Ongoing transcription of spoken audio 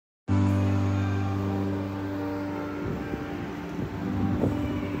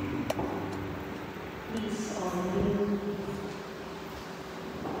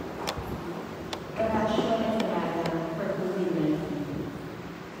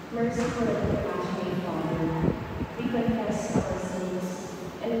Merciful and compassionate Father, we confess our sins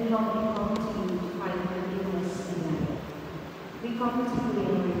and we humbly come to you to find forgiveness and life. We come to you in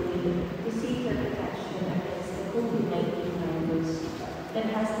our need to seek your protection against the COVID-19 virus that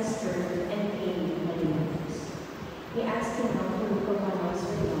has disturbed and pained many lives. We ask you now to look upon us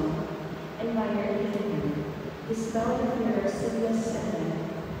with love and by your healing, dispel the fear of sickness and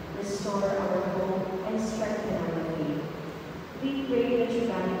death, restore our hope and strengthen our faith. We pray that you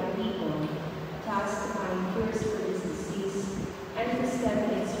guide the people, tasked to find cures for this disease and to stem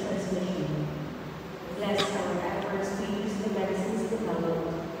its transmission. Bless our efforts to use the medicines developed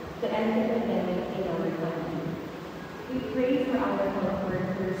to end the pandemic in our country. We pray for our health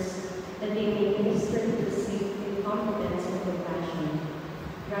workers that they may minister to the sick with confidence and compassion.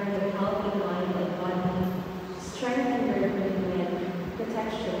 Grant them health in mind and body, strengthen their commitment,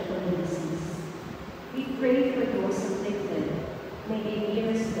 protection from the disease. We pray for those afflicted. May they be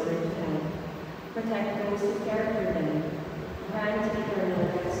restored to health. Protect those who care for them. Grant eternal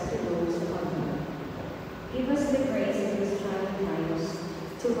rest to those who love them. Give us the grace in these trying times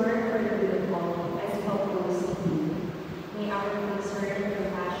to work for the good of all and to help those in need. May our concern and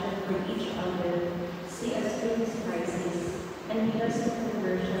compassion for each other see us through this crisis and lead us to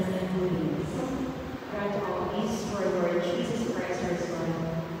conversion and holiness. Grant all these through our Lord Jesus Christ, our Son,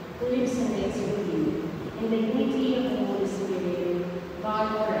 who lives and reigns with you in the unity of the Holy Spirit,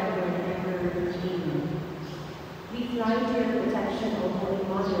 God forever and ever. Amen. We fly to your protection, O Holy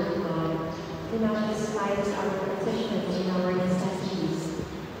Mother of God. Do not despise our petitions and our necessities,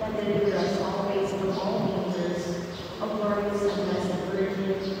 but deliver us always from all dangers, O glorious and blessed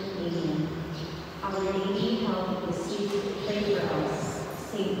Virgin. Amen. Our Lady, help the sick, pray for us.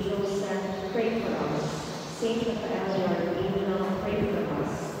 Saint Joseph, pray for us. Saint Raphael, our angel, pray for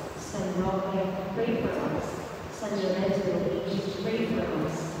us. San Roque, pray for us. San Lorenzo, pray for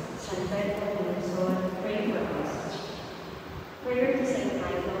us. San Pedro de Luzon, pray for us. Prayer to Saint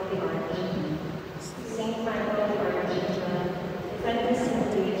Michael the Archangel. Saint Michael the Archangel, defend us in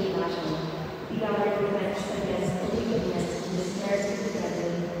the day of battle. Be our defense against the wickedness and the snares of the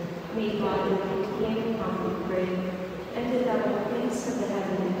devil. May God the King come, we pray, and develop things of the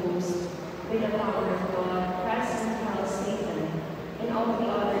heavenly host, with the power of God, cast and hell Satan, and all the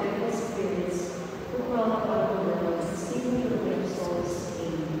other evil spirits who prowl upon the world, seeking to win souls.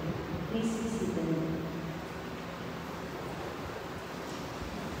 Amen. Please be seated.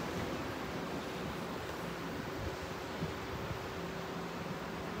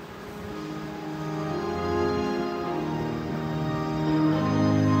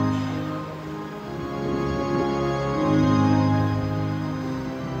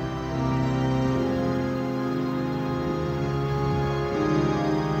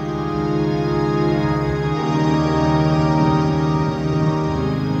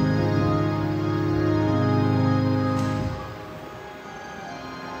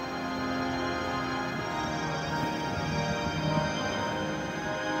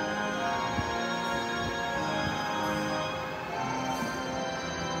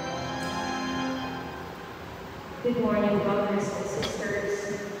 Good morning, brothers and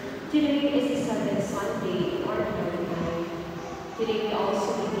sisters. Today is the seventh Sunday in Ordinary Time. Today we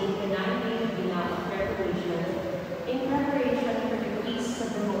also begin the 9-day Novena of preparation in preparation for the feast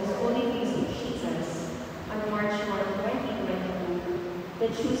of the Most Holy Feast of Jesus on March 1, 2022, the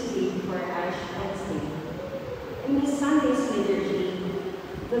Tuesday before Ash Wednesday. In this Sunday's liturgy,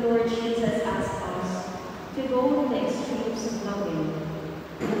 the Lord Jesus asks us to go to the extremes of loving,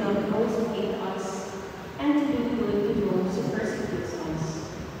 to love those who hate us, and to do good to those who persecute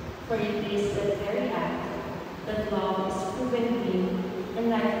us. For it is that very act that love is proven real and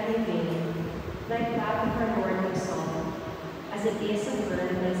life-giving, like that of our Lord himself, as it is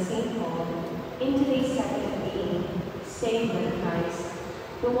affirmed by St. Paul in today's second reading, saying that Christ,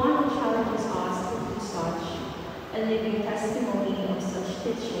 the one who challenges us to do such, a living testimony of such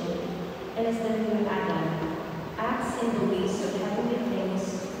teaching, and as the new Adam, acts in the ways of heavenly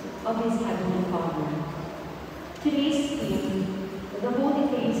things of his heavenly Father. Today's theme, the Holy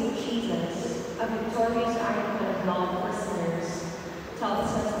Face of Jesus, a victorious icon of love for sinners,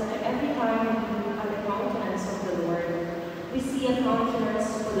 tells us that every time we look at the countenance of the Lord, we see a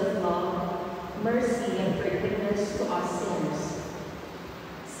countenance full of love, mercy, and forgiveness to us sinners.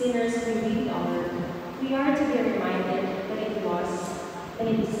 Sinners we really are. We are to be reminded that it was, and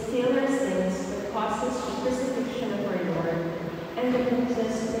it is still our sins that causes the crucifixion of our Lord, and the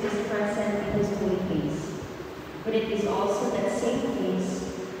bruises that is present in his holy face. But it is also that same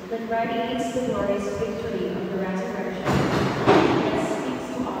face that radiates the glorious victory of the resurrection that speaks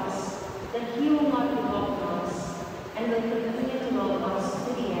to us that he will not give up on us and will continue to love us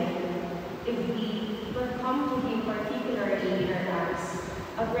to the end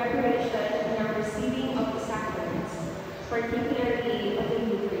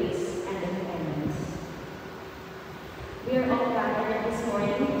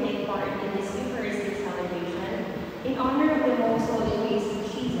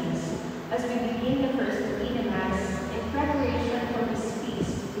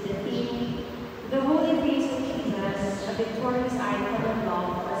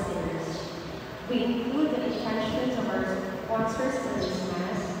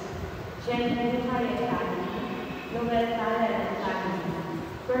Buhay and Family, Noel Tala and Family,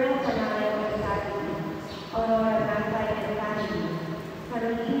 Pearl Panayo and Family, Aurora Nantay and Family,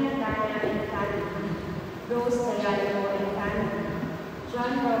 Carolina Tanya and Family, Rose Gallardo and Family,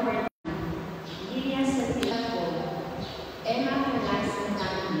 John Robert, Lilia Santiago, Emma Canas and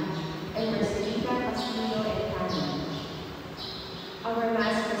Family, and Marcelita Castillo and Family. Our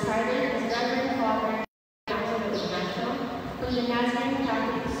Mass Presider is Reverend Father Ignacio from the Nazarene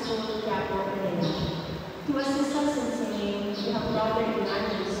Catholic School, Quiapo, Novena. To assist us in singing, we have Brother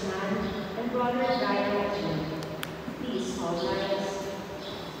Ignacio and Brother Brian. Please all rise.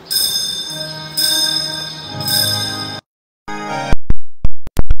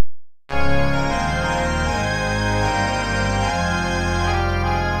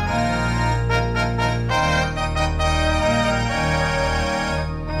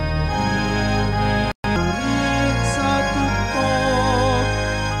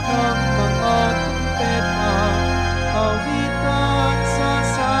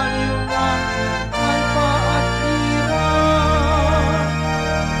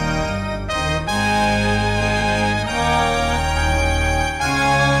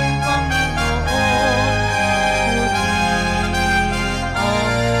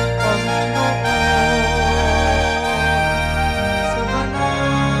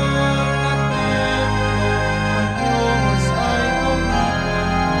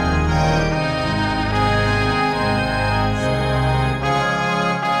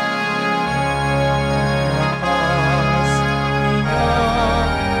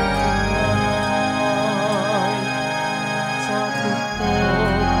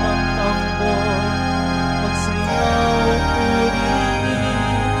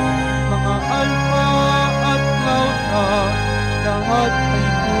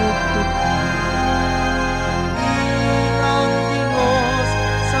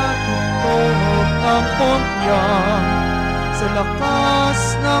 Sa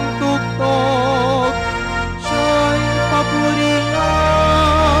lakas ng tugtog, siya'y papurihan.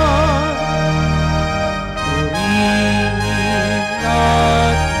 Purihin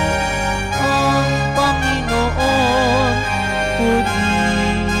natin ang Panginoon,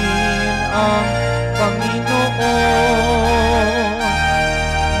 purihin ang Panginoon.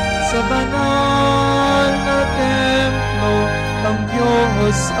 Sa banal na templo, ang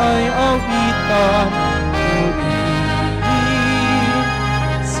Diyos ay awitan.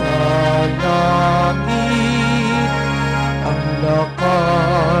 Ang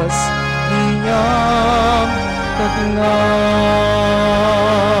lakas niyang taglay.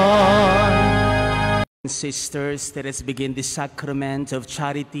 Sisters, let us begin the sacrament of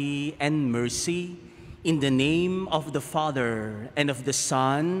charity and mercy in the name of the Father, and of the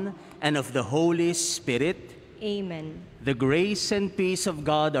Son, and of the Holy Spirit. Amen. The grace and peace of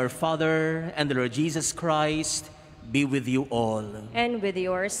God our Father and the Lord Jesus Christ be with you all. And with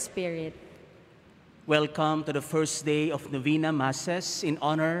your spirit. Welcome to the first day of Novena Masses in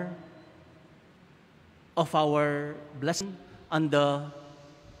honor of our blessing on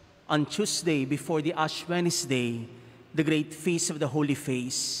Tuesday before the Ash Wednesday, the great feast of the Holy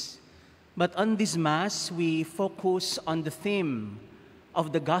Face. But on this Mass, we focus on the theme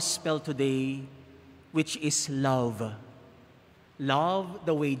of the Gospel today, which is love. Love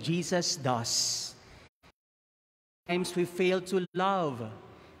the way Jesus does. Sometimes we fail to love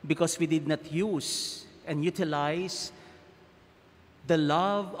because we did not use and utilize the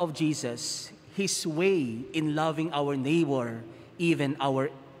love of Jesus, His way in loving our neighbor, even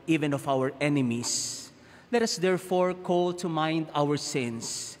of our enemies. Let us therefore call to mind our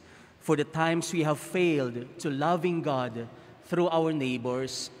sins for the times we have failed to loving God through our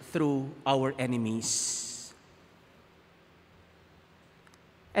neighbors, through our enemies.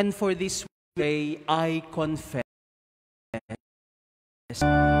 And for this way, I confess.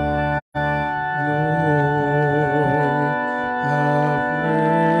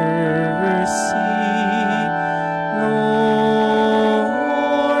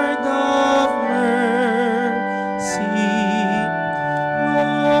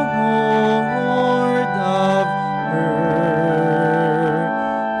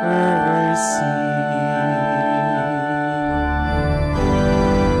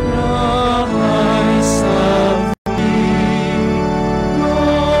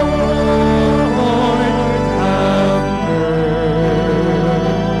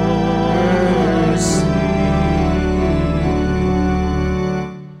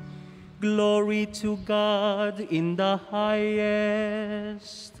 To God in the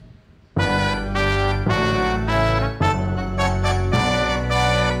highest.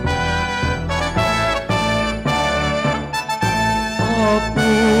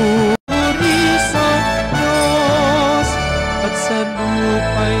 Papuri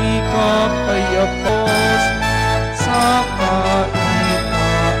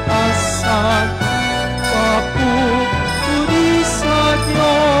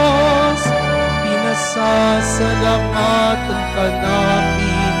pasalamatan ka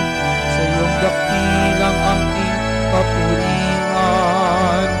namin sa iyong dakilang angking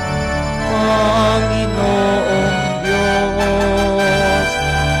kapurihan. Panginoong Diyos,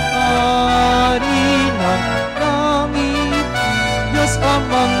 Hari ng langit, Diyos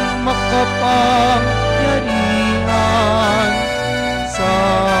amang makapangyarihan sa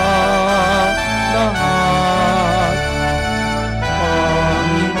lahat.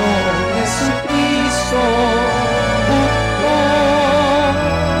 Panginoong Jesucristo, bukong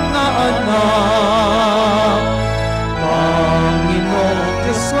na anak, Panginoong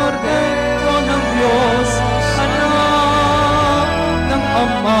Kordero ng Diyos, anak ng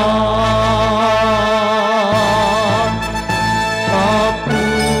Ama.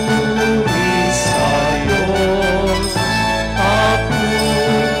 Papuri sa Diyos,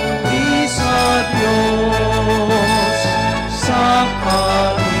 papuri sa Diyos, sa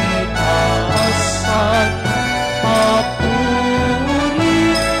kaitaasan,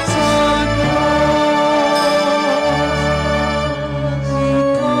 papuri sa Diyos.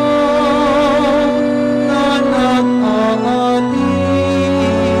 Ikaw na nag-aalis,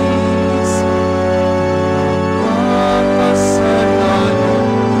 makasalanan maawa ka sa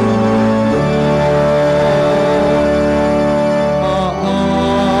amin,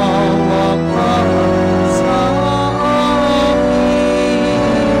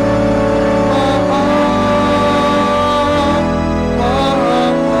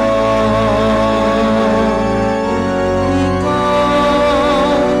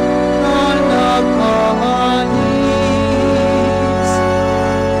 ikaw na nag-aalis,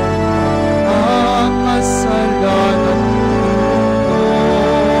 makasalanan ko.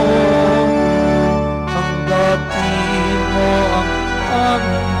 Tanggapin mo ang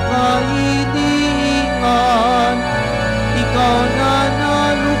aming kahilingan, ikaw na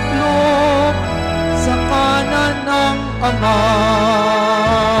naluklok sa kanan ng Ama.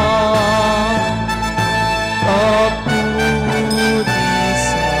 Papuri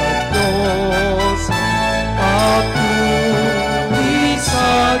sa Diyos, papuri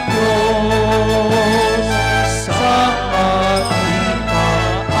sa Diyos, sa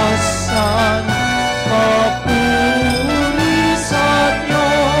kaitaasan, papuri sa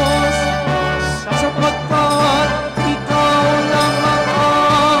Diyos, sapagkat ikaw lang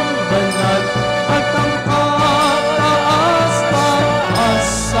ang banal at ang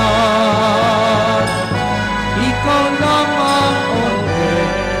kataas-taasan. Ikaw lamang, O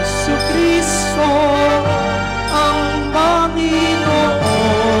Jesucristo, ang Panginoon.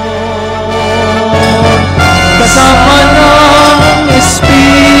 Kasama ng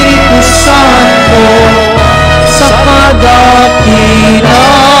Espiritu Santo, sa kadakilaan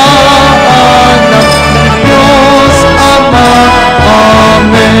ng Diyos Ama.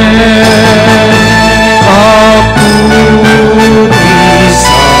 Amen. Papuri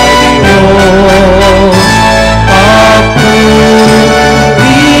sa Diyos,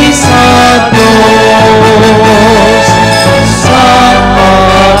 papuri sa Diyos, sa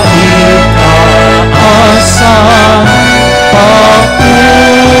kaitaasan,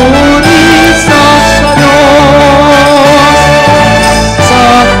 papuri sa Diyos, sa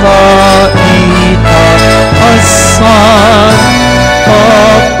kaitaasan,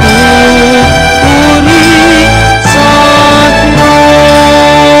 papuri sa Diyos.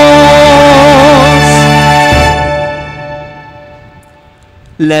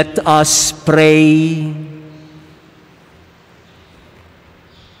 Let us pray.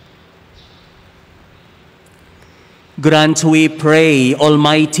 Grant, we pray,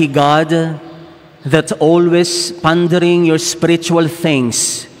 Almighty God, that always pondering your spiritual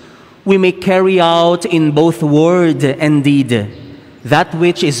things, we may carry out in both word and deed that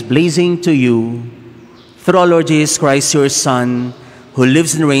which is pleasing to you. Through our Lord Jesus Christ, your Son, who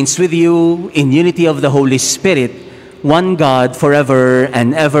lives and reigns with you in unity of the Holy Spirit, one God, forever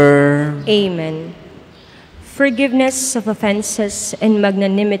and ever. Amen. Forgiveness of offenses and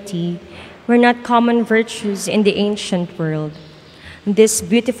magnanimity were not common virtues in the ancient world. This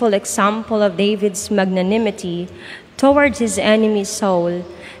beautiful example of David's magnanimity towards his enemy Saul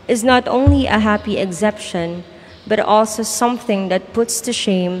is not only a happy exception, but also something that puts to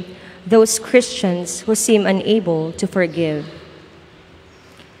shame those Christians who seem unable to forgive.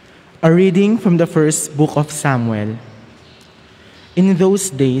 A reading from the first book of Samuel. In those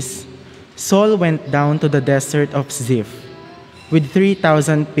days, Saul went down to the desert of Ziph with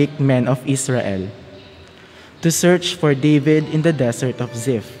 3,000 picked men of Israel to search for David in the desert of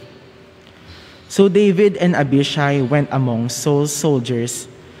Ziph. So David and Abishai went among Saul's soldiers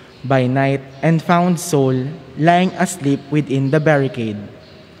by night and found Saul lying asleep within the barricade.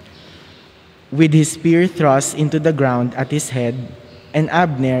 with his spear thrust into the ground at his head, and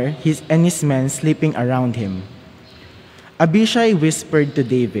Abner and his men sleeping around him. Abishai whispered to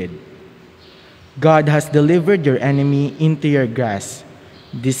David, "God has delivered your enemy into your grasp.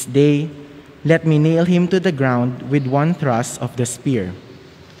 This day, let me nail him to the ground with one thrust of the spear.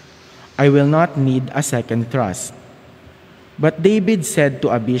 I will not need a second thrust." But David said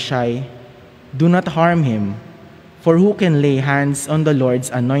to Abishai, "Do not harm him, for who can lay hands on the Lord's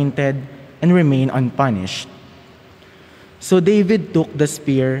anointed and remain unpunished?" So David took the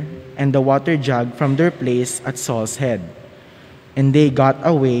spear and the water jug from their place at Saul's head, and they got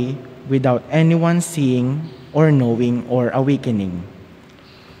away without anyone seeing or knowing or awakening.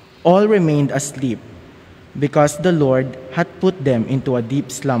 All remained asleep, because the Lord had put them into a deep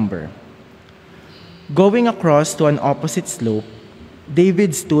slumber. Going across to an opposite slope,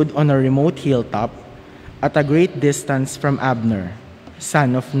 David stood on a remote hilltop at a great distance from Abner,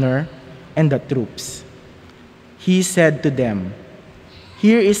 son of Ner, and the troops. He said to them,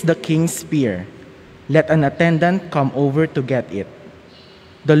 "Here is the king's spear. Let an attendant come over to get it.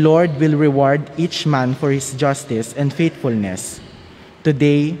 The Lord will reward each man for his justice and faithfulness.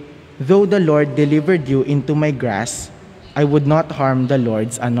 Today, though the Lord delivered you into my grasp, I would not harm the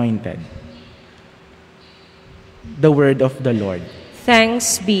Lord's anointed." The word of the Lord.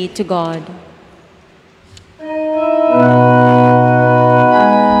 Thanks be to God.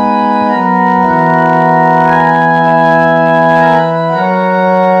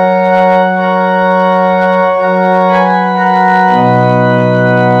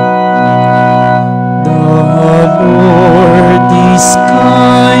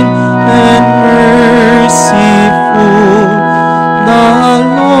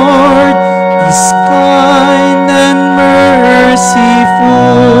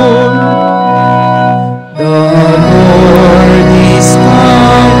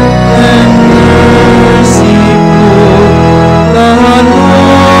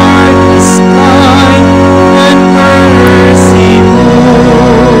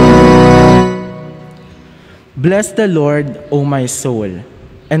 Bless the Lord, O my soul,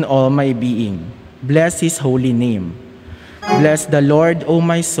 and all my being. Bless his holy name. Bless the Lord, O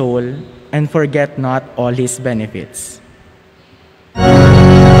my soul, and forget not all his benefits. The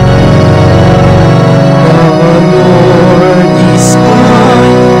Lord is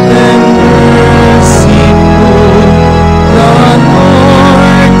kind and merciful. The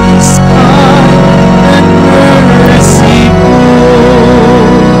Lord is kind and merciful.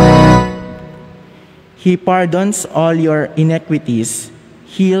 He pardons all your iniquities,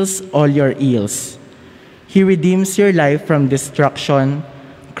 heals all your ills. He redeems your life from destruction,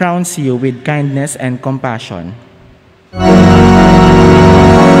 crowns you with kindness and compassion. The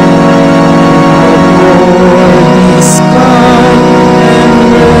Lord is kind and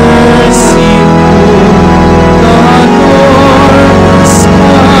merciful. The Lord is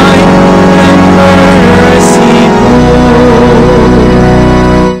kind and merciful.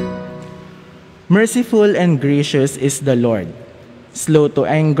 Merciful and gracious is the Lord, slow to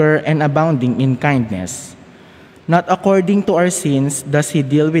anger and abounding in kindness. Not according to our sins does he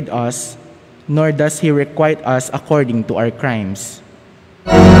deal with us, nor does he requite us according to our crimes.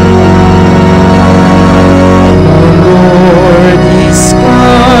 The Lord is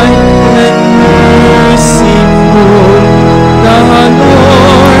kind and merciful. The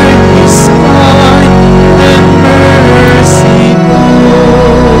Lord is kind and merciful.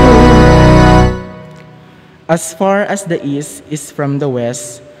 As far as the east is from the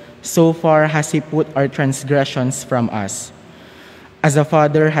west, so far has he put our transgressions from us. As a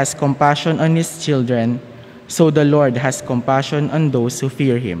father has compassion on his children, so the Lord has compassion on those who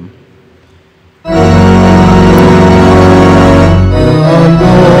fear him. The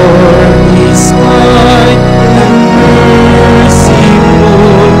Lord is kind and merciful.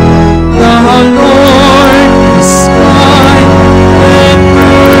 The Lord is kind and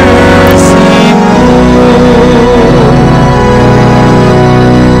merciful.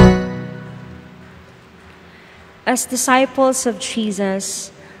 As disciples of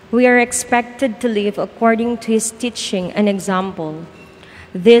Jesus, we are expected to live according to his teaching and example.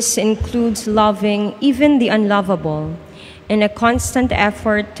 This includes loving even the unlovable, in a constant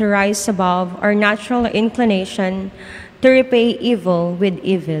effort to rise above our natural inclination to repay evil with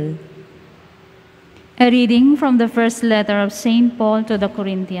evil. A reading from the first letter of St. Paul to the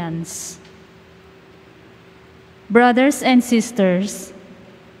Corinthians. Brothers and sisters,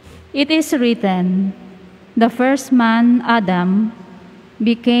 it is written, the first man, Adam,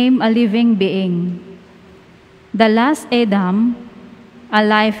 became a living being. The last Adam, a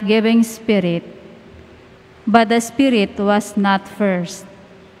life-giving spirit. But the spirit was not first.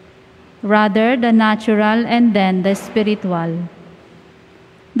 rather the natural and then the spiritual.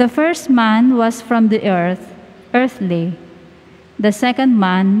 The first man was from the earth, earthly. The second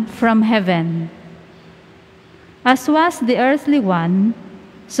man from heaven. As was the earthly one,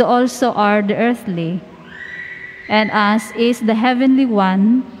 so also are the earthly. And as is the heavenly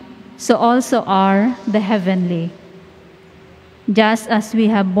one, so also are the heavenly. Just as we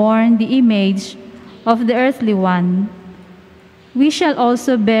have borne the image of the earthly one, we shall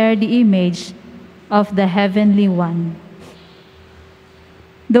also bear the image of the heavenly one.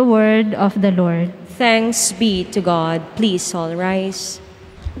 The word of the Lord. Thanks be to God. Please all rise.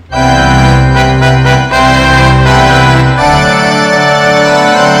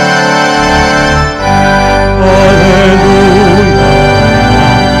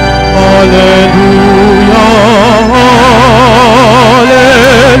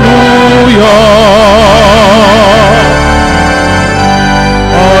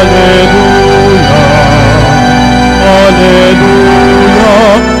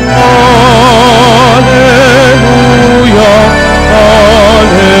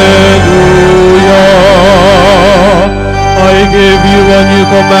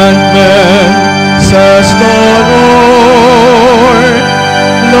 Commandment, says the Lord,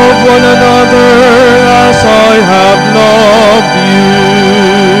 love one another as I have loved you.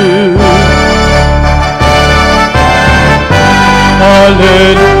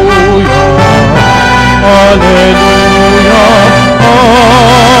 Hallelujah, hallelujah, hallelujah,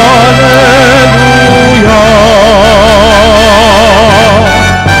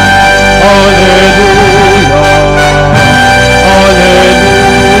 hallelujah, hallelujah, hallelujah.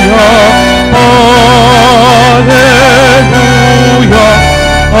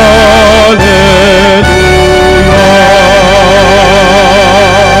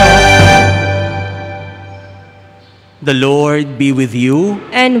 The Lord be with you.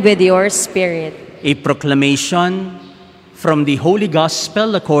 And with your spirit. A proclamation from the Holy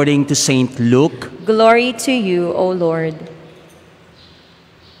Gospel according to St. Luke. Glory to you, O Lord.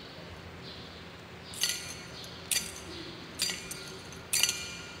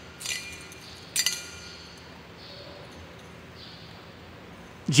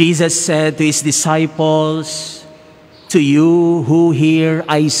 Jesus said to his disciples, "To you who hear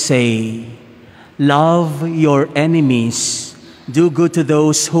I say, love your enemies, do good to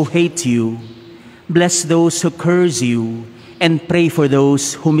those who hate you, bless those who curse you, and pray for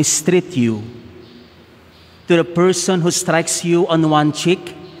those who mistreat you. To the person who strikes you on one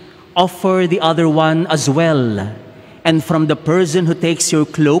cheek, offer the other one as well. And from the person who takes your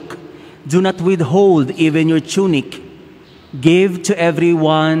cloak, do not withhold even your tunic. Give to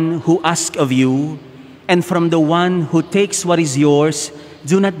everyone who asks of you, and from the one who takes what is yours,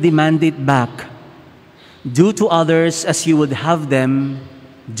 do not demand it back. Do to others as you would have them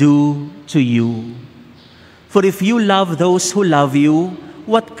do to you. For if you love those who love you,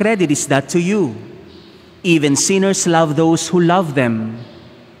 what credit is that to you? Even sinners love those who love them.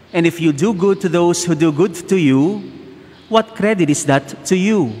 And if you do good to those who do good to you, what credit is that to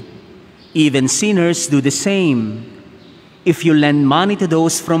you? Even sinners do the same. If you lend money to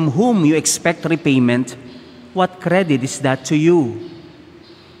those from whom you expect repayment, what credit is that to you?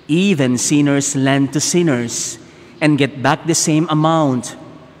 Even sinners lend to sinners and get back the same amount.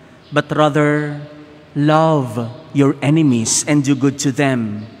 But rather, love your enemies and do good to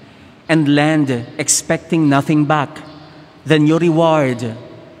them, and lend expecting nothing back. Then your reward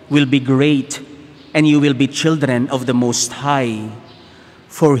will be great, and you will be children of the Most High.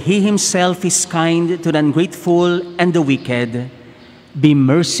 For He Himself is kind to the ungrateful and the wicked. Be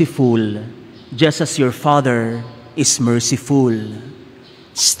merciful, just as your Father is merciful.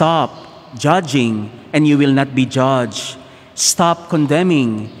 Stop judging, and you will not be judged. Stop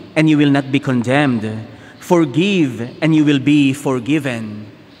condemning, and you will not be condemned. Forgive, and you will be forgiven.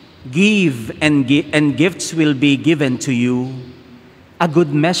 Give, and gifts will be given to you. A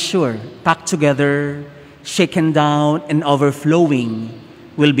good measure, packed together, shaken down, and overflowing,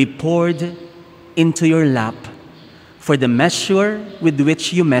 will be poured into your lap. For the measure with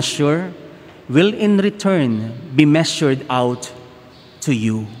which you measure will in return be measured out to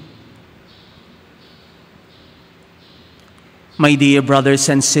you. My dear brothers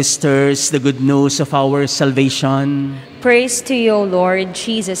and sisters, the good news of our salvation. Praise to you, O Lord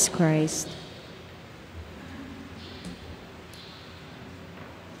Jesus Christ.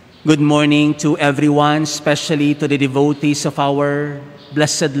 Good morning to everyone, especially to the devotees of our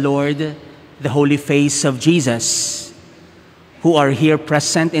blessed Lord, the Holy Face of Jesus, who are here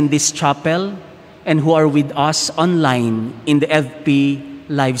present in this chapel and who are with us online in the FP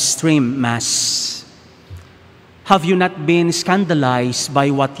live stream Mass. Have you not been scandalized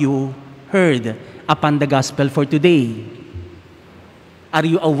by what you heard upon the gospel for today? Are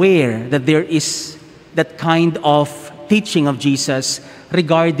you aware that there is that kind of teaching of Jesus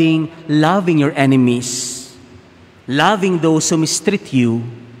regarding loving your enemies, loving those who mistreat you,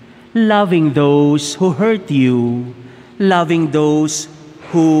 loving those who hurt you, loving those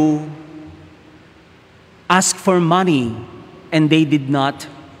who ask for money and they did not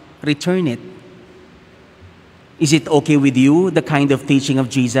return it? Is it okay with you, the kind of teaching of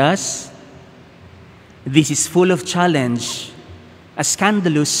Jesus? This is full of challenge, a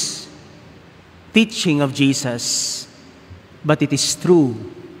scandalous teaching of Jesus, but it is true.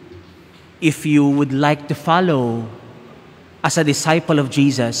 If you would like to follow as a disciple of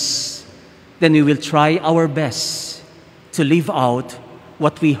Jesus, then we will try our best to live out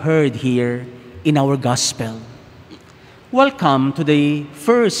what we heard here in our gospel. Welcome to the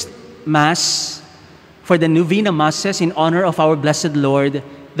first Mass for the Novena Masses in honor of our Blessed Lord,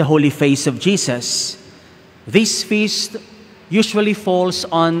 the Holy Face of Jesus. This feast usually falls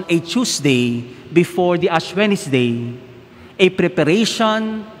on a Tuesday before the Ash Wednesday, a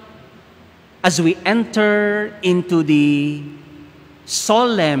preparation as we enter into the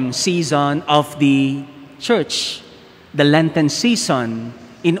solemn season of the Church, the Lenten season,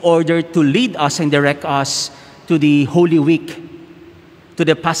 in order to lead us and direct us to the Holy Week, to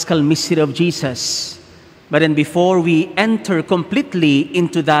the Paschal Mystery of Jesus. But then before we enter completely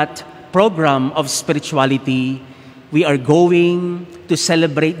into that program of spirituality, we are going to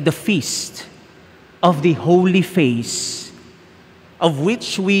celebrate the feast of the Holy Face, of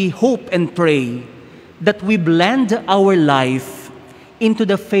which we hope and pray that we blend our life into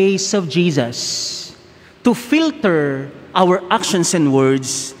the face of Jesus, to filter our actions and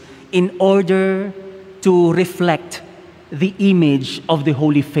words in order to reflect the image of the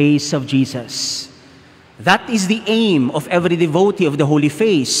Holy Face of Jesus. That is the aim of every devotee of the Holy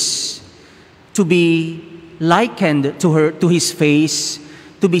Face, to be likened to his face,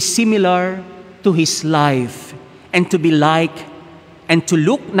 to be similar to his life, and to be like and to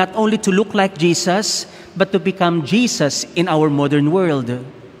look, not only to look like Jesus, but to become Jesus in our modern world.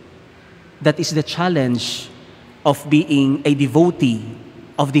 That is the challenge of being a devotee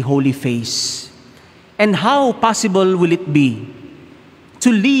of the Holy Face. And how possible will it be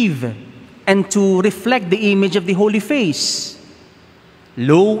to live and to reflect the image of the Holy Face?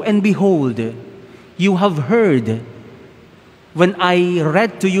 Lo and behold, you have heard when I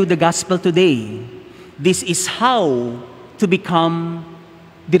read to you the gospel today, this is how to become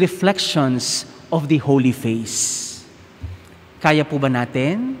the reflections of the Holy Face. Kaya po ba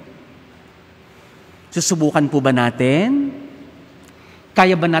natin? Susubukan po ba natin?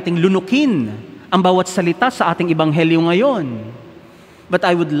 Kaya ba nating lunukin ang bawat salita sa ating ebanghelyo ngayon? But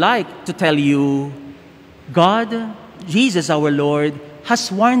I would like to tell you, God, Jesus our Lord,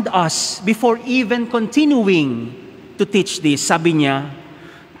 has warned us before even continuing to teach this. Sabi niya,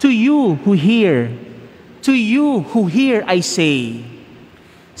 to you who hear, I say,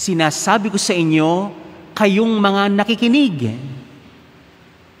 sinasabi ko sa inyo, kayong mga nakikinig.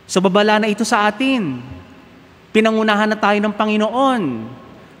 So babala na ito sa atin. Pinangunahan na tayo ng Panginoon.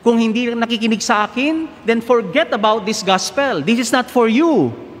 Kung hindi nakikinig sa akin, then forget about this gospel. This is not for you.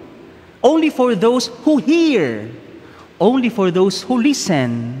 Only for those who hear. Only for those who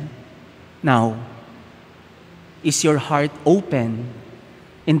listen. Now, is your heart open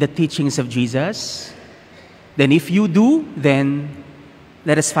in the teachings of Jesus? Then if you do, then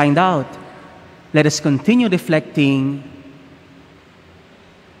let us find out. Let us continue reflecting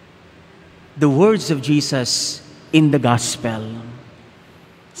the words of Jesus in the gospel.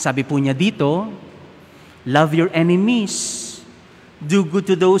 Sabi po niya dito, love your enemies, do good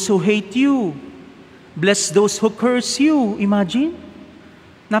to those who hate you, bless those who curse you. Imagine,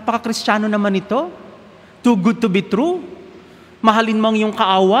 napaka-Kristiyano naman ito. Too good to be true. Mahalin mo ang iyong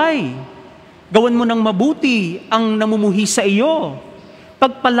kaaway. Gawan mo ng mabuti ang namumuhi sa iyo.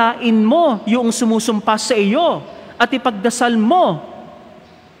 Pagpalain mo yung sumusumpa sa iyo at ipagdasal mo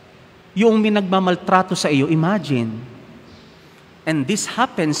yung minagmamaltrato sa iyo. Imagine. And this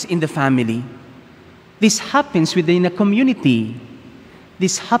happens in the family. This happens within a community.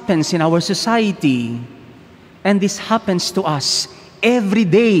 This happens in our society. And this happens to us every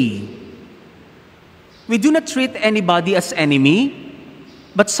day. We do not treat anybody as enemy,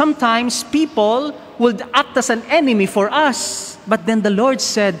 but sometimes people would act as an enemy for us. But then the Lord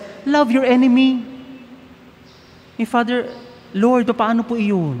said, love your enemy. Father, Lord, paano po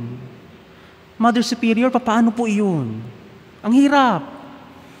iyon? Mother Superior, paano po iyon? Ang hirap.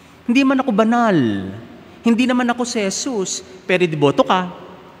 Hindi man ako banal. Hindi naman ako si Jesus. Pero deboto ka.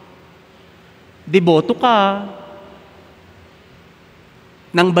 Deboto ka.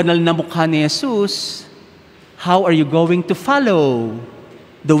 ng banal na mukha ni Jesus, how are you going to follow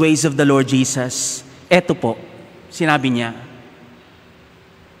the ways of the Lord Jesus? Eto po, sinabi niya,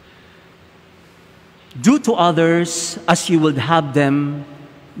 do to others as you would have them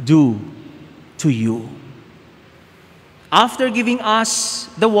do to you. After giving us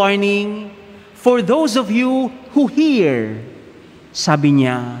the warning, for those of you who hear, sabi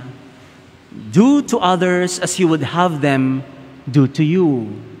niya, do to others as you would have them do to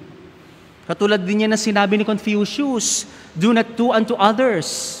you. Katulad din niya na sinabi ni Confucius, do not do unto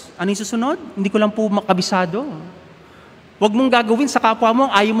others. Ano yung susunod? Hindi ko lang po makabisado. Huwag mong gagawin sa kapwa mo,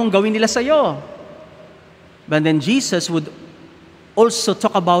 ayaw mong gawin nila sa'yo. But then Jesus would also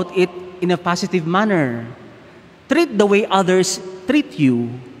talk about it in a positive manner. Treat the way others treat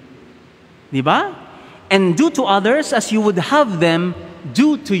you. Di ba? And do to others as you would have them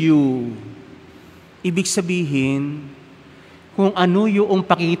do to you. Ibig sabihin, kung ano yung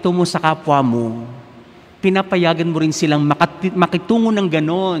pakikita mo sa kapwa mo, pinapayagan mo rin silang makitungo ng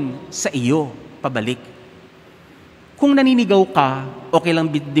ganon sa iyo, pabalik. Kung naninigaw ka, okay lang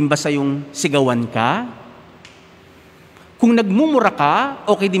din ba sa yung sigawan ka? Kung nagmumura ka,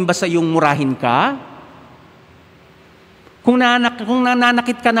 okay din ba sa yung murahin ka? Kung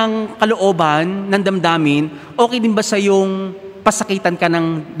nananakit ka ng kalooban, ng damdamin, okay din ba sa yung pasakitan ka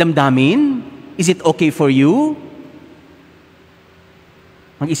ng damdamin? Is it okay for you?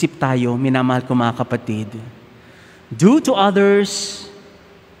 Mag-isip tayo, minamahal ko mga kapatid. Do to others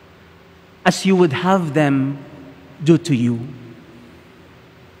as you would have them do to you.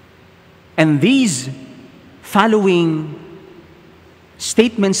 And these following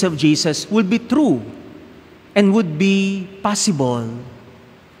statements of Jesus would be true and would be possible.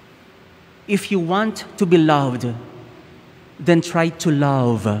 If you want to be loved, then try to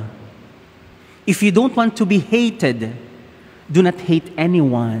love. If you don't want to be hated, do not hate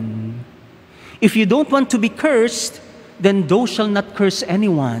anyone. If you don't want to be cursed, then thou shalt not curse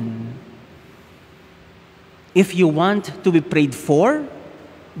anyone. If you want to be prayed for,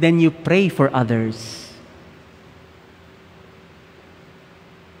 then you pray for others.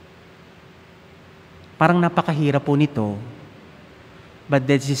 Parang napakahirap po nito, but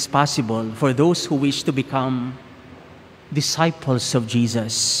this is possible for those who wish to become disciples of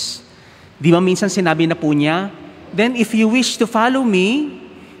Jesus. Di ba minsan sinabi na po niya, then if you wish to follow me,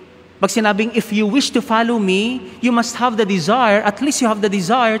 pag sinabing if you wish to follow me, you must have the desire, at least you have the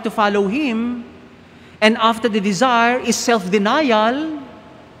desire to follow Him. And after the desire is self-denial,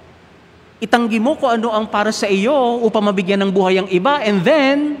 itanggi mo kung ano ang para sa iyo upang mabigyan ng buhay ang iba, and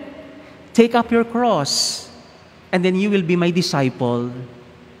then, take up your cross, and then you will be my disciple.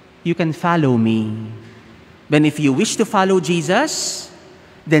 You can follow me. Then if you wish to follow Jesus,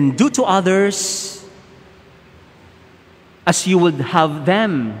 then do to others as you would have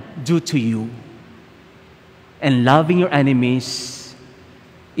them do to you. And loving your enemies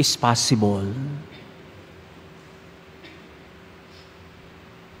is possible.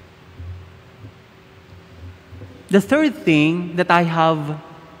 The third thing that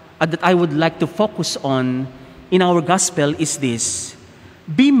I would like to focus on in our gospel is this: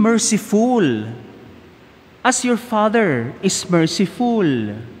 be merciful as your Father is merciful.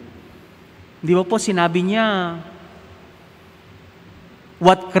 Di ba po sinabi niya,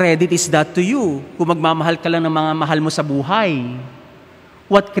 what credit is that to you kung magmamahal ka lang ng mga mahal mo sa buhay?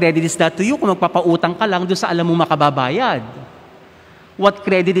 What credit is that to you kung magpapautang ka lang doon sa alam mo makababayad? What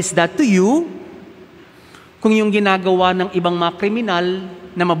credit is that to you kung yung ginagawa ng ibang mga kriminal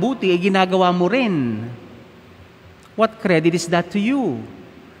na mabuti ay ginagawa mo rin? What credit is that to you?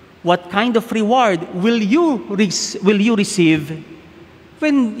 What kind of reward will you receive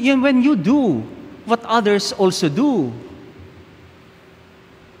when you do what others also do?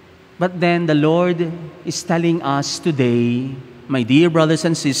 But then the Lord is telling us today, my dear brothers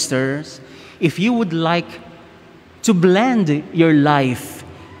and sisters, if you would like to blend your life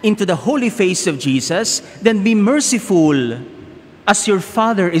into the holy face of Jesus, then be merciful as your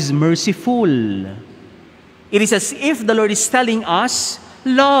Father is merciful. It is as if the Lord is telling us,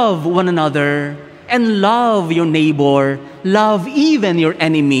 love one another and love your neighbor, love even your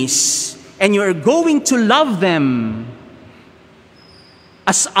enemies, and you are going to love them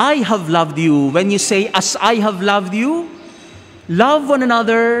as I have loved you. When you say, as I have loved you, love one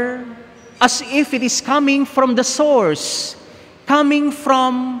another as if it is coming from the source, coming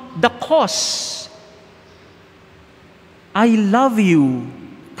from the cause. I love you,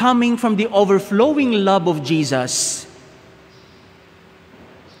 coming from the overflowing love of Jesus.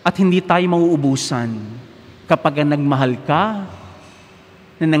 At hindi tayo mauubusan kapag nagmahal ka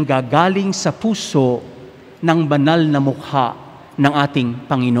na nanggagaling sa puso ng banal na mukha ng ating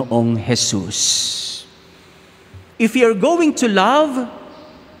Panginoong Jesus. If you're going to love,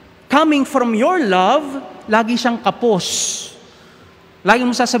 coming from your love, lagi siyang kapos. Lagi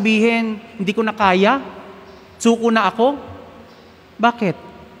mo sasabihin, hindi ko na kaya, suko na ako. Bakit?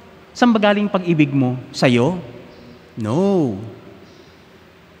 Saan ba galing pag-ibig mo? Sa'yo? No.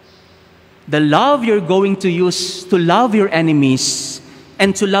 The love you're going to use to love your enemies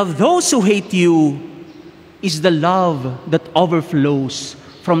and to love those who hate you is the love that overflows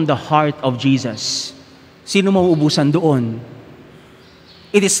from the heart of Jesus. Sino mauubusan doon?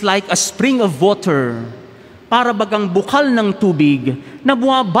 It is like a spring of water, para bagang bukal ng tubig na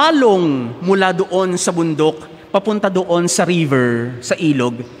bumabalong mula doon sa bundok, papunta doon sa river, sa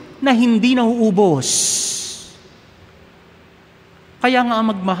ilog, na hindi nauubos. Kaya nga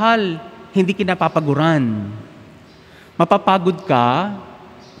ang magmahal, hindi kinapapaguran. Mapapagod ka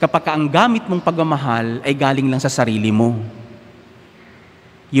kapag ang gamit mong pagmamahal ay galing lang sa sarili mo.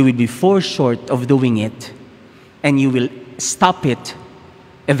 You will be forced short of doing it, and you will stop it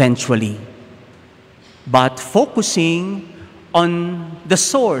eventually. But focusing on the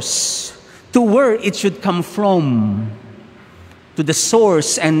source, to where it should come from, to the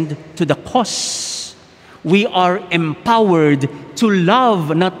source and to the cause, we are empowered to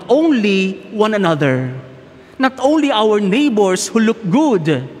love not only one another, not only our neighbors who look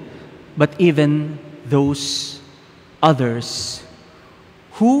good, but even those others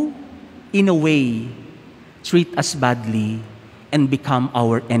who, in a way, treat us badly and become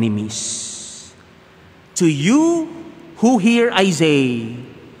our enemies. To you who hear Isaiah,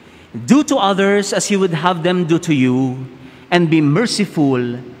 do to others as you would have them do to you, and be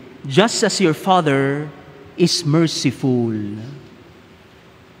merciful, just as your Father is merciful.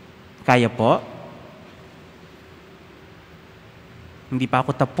 Kaya po? Hindi pa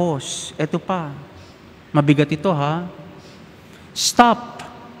ako tapos. Ito pa. Mabigat ito, ha? Stop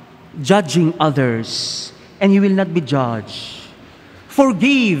judging others, and you will not be judged.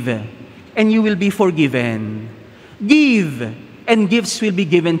 Forgive, and you will be forgiven. Give, and gifts will be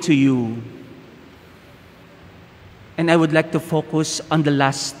given to you. And I would like to focus on the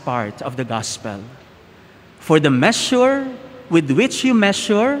last part of the gospel. For the measure with which you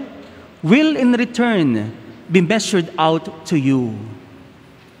measure will in return be measured out to you.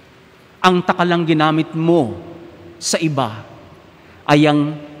 Ang takalang ginamit mo sa iba ay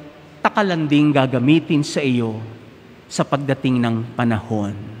ang takalan ding gagamitin sa iyo sa pagdating ng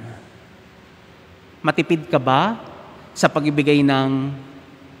panahon. Matipid ka ba sa pagbibigay ng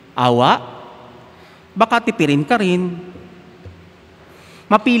awa? Baka tipirin ka rin.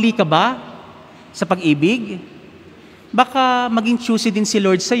 Mapili ka ba sa pag-ibig? Baka maging choosy din si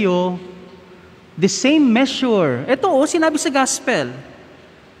Lord sa iyo. The same measure. Ito, sinabi sa gospel.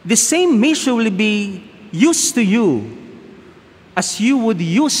 The same measure will be used to you as you would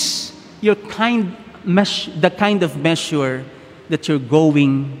use the kind of measure that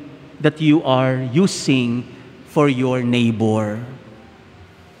you are using for your neighbor.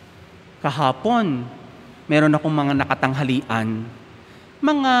 Kahapon, meron akong mga nakatanghalian,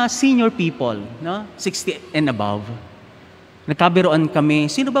 mga senior people, no? 60 and above. Nagkabiroan kami,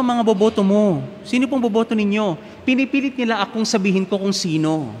 sino ba mga boboto mo? Sino pong boboto ninyo? Pinipilit nila akong sabihin ko kung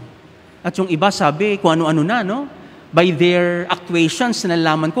sino. At yung iba sabi, kung ano-ano na, no? By their actuations,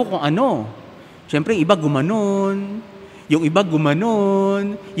 nalaman ko kung ano. Siyempre, iba gumanon, yung iba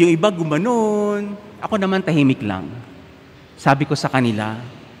gumanon, yung iba gumanon. Ako naman tahimik lang. Sabi ko sa kanila,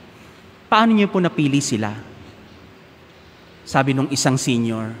 paano niyo po napili sila? Sabi nung isang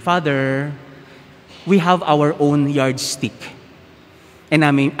senior, Father, we have our own yardstick. And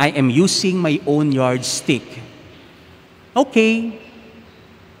I am using my own yardstick. Okay.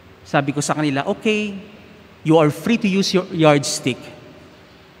 Sabi ko sa kanila, okay, you are free to use your yardstick.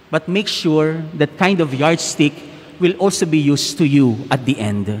 But make sure that kind of yardstick will also be used to you at the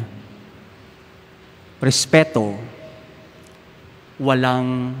end. Respeto.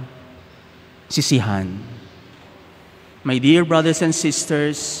 Walang sisihan. My dear brothers and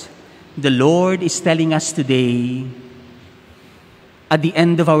sisters, the Lord is telling us today, at the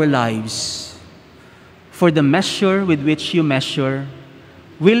end of our lives, for the measure with which you measure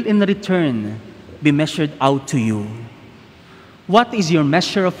will in return be measured out to you. What is your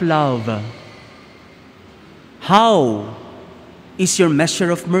measure of love? How is your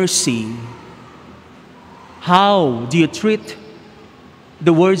measure of mercy? How do you treat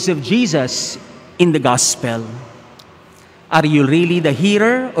the words of Jesus in the gospel? Are you really the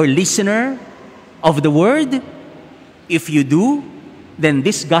hearer or listener of the word? If you do, then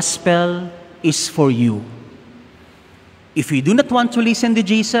this gospel is for you. If you do not want to listen to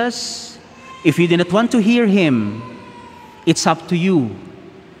Jesus, if you do not want to hear Him, It's up to you.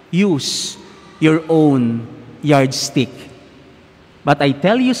 Use your own yardstick. But I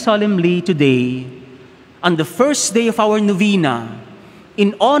tell you solemnly today, on the first day of our novena,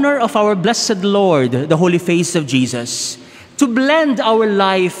 in honor of our blessed Lord, the Holy Face of Jesus, to blend our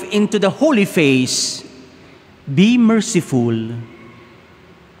life into the Holy Face, be merciful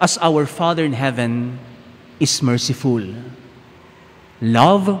as our Father in heaven is merciful.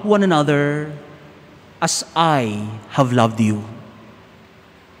 Love one another as I have loved you.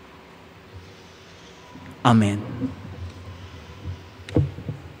 Amen.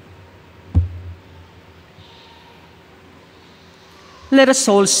 Let us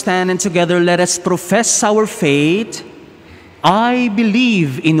all stand and together let us profess our faith. I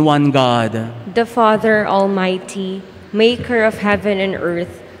believe in one God, the Father Almighty, maker of heaven and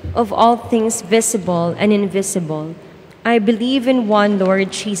earth, of all things visible and invisible. I believe in one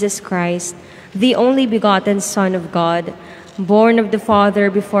Lord Jesus Christ, the only begotten Son of God, born of the Father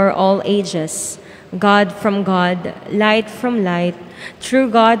before all ages, God from God, light from light, true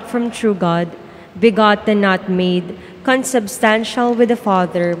God from true God, begotten, not made, consubstantial with the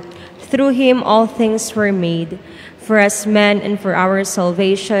Father. Through him all things were made. For us men and for our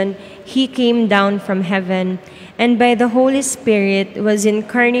salvation, he came down from heaven, and by the Holy Spirit was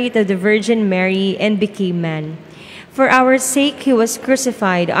incarnate of the Virgin Mary and became man. For our sake he was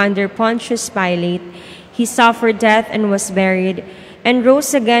crucified under Pontius Pilate. He suffered death and was buried, and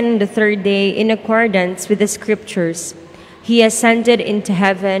rose again on the third day in accordance with the Scriptures. He ascended into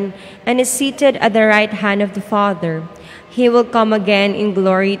heaven and is seated at the right hand of the Father. He will come again in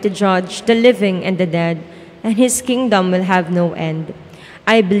glory to judge the living and the dead, and his kingdom will have no end.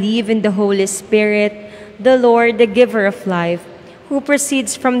 I believe in the Holy Spirit, the Lord, the giver of life, who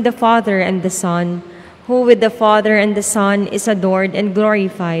proceeds from the Father and the Son, who with the Father and the Son is adored and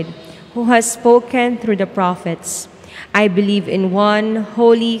glorified, who has spoken through the prophets. I believe in one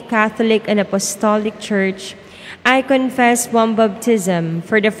holy, Catholic, and Apostolic Church. I confess one baptism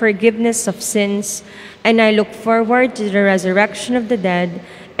for the forgiveness of sins, and I look forward to the resurrection of the dead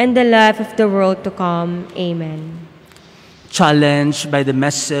and the life of the world to come. Amen. Challenged by the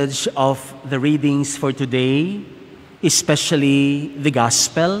message of the readings for today, especially the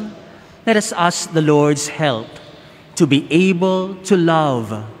Gospel, let us ask the Lord's help to be able to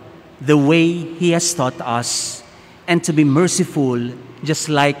love the way He has taught us and to be merciful just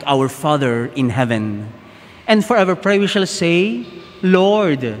like our Father in heaven. And for our prayer we shall say,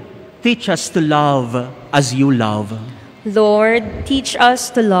 Lord, teach us to love as you love. Lord, teach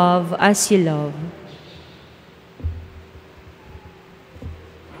us to love as you love.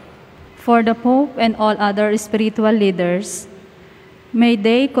 For the Pope and all other spiritual leaders, may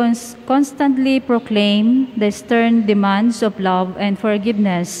they constantly proclaim the stern demands of love and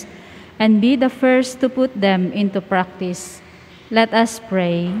forgiveness and be the first to put them into practice. Let us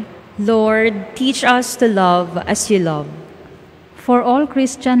pray. Lord, teach us to love as you love. For all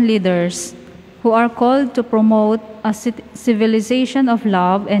Christian leaders who are called to promote a civilization of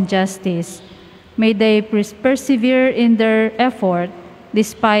love and justice, may they persevere in their effort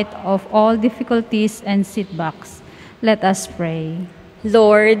despite of all difficulties and setbacks. Let us pray.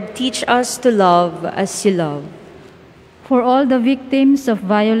 Lord, teach us to love as you love. For all the victims of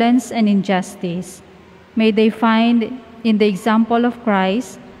violence and injustice, may they find in the example of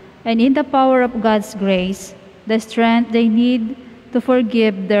Christ and in the power of God's grace the strength they need to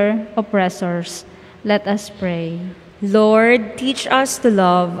forgive their oppressors. Let us pray. Lord, teach us to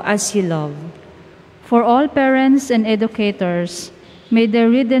love as you love. For all parents and educators, may their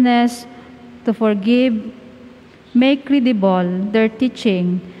readiness to forgive make credible their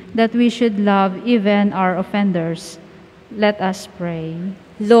teaching that we should love even our offenders. Let us pray.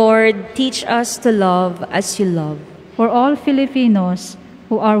 Lord, teach us to love as you love. For all Filipinos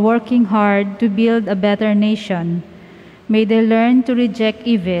who are working hard to build a better nation, may they learn to reject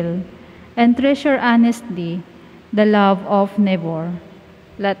evil and treasure honestly the love of neighbor.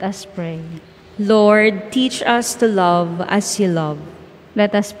 Let us pray. Lord, teach us to love as you love.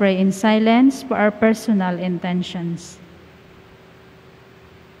 Let us pray in silence for our personal intentions.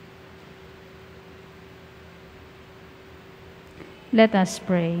 Let us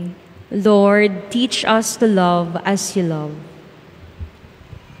pray. Lord, teach us to love as you love.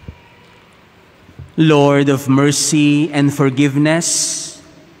 Lord of mercy and forgiveness,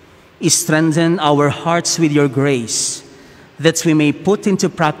 strengthen our hearts with your grace, that we may put into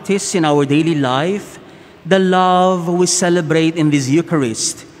practice in our daily life the love we celebrate in this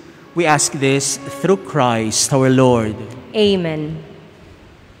Eucharist. We ask this through Christ our Lord. Amen.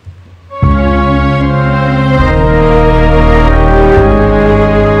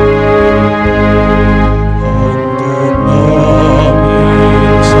 Under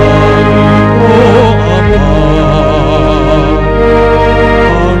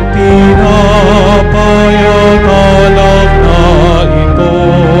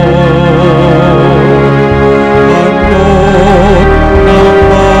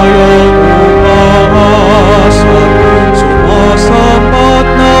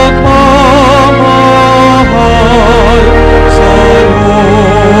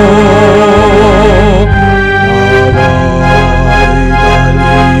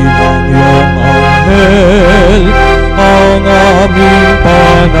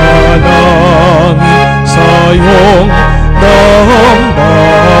iyong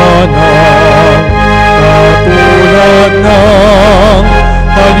dambana, katulad ng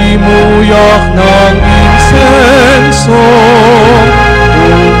halimuyak ng insenso,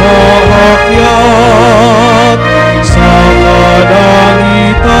 umaakyat sa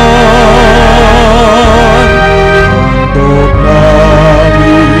kalangitan. Handog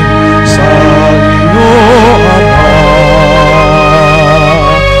namin sa iyo, Ama,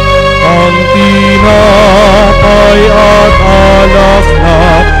 ang tinapay at alak na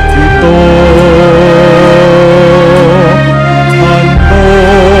ito.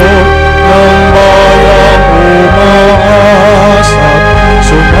 Handog ng bayang umaas at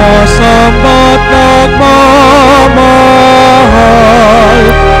sumasambat nagmamahal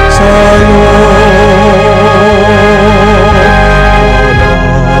sa'yo.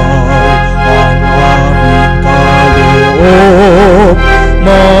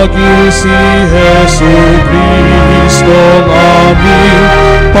 Maging si Jesucristo aming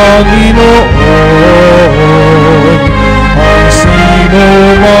Panginoon. Ang sino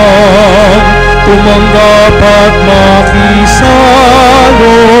man tumanggap at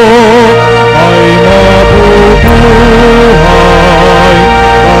makisalo ay mabubuhay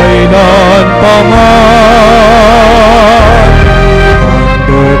kailanpaman.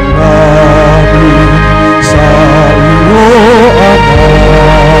 Handog namin sa iyo, Ama,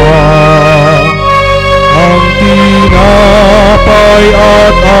 ang tinapay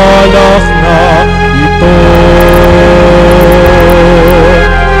at alak na ito.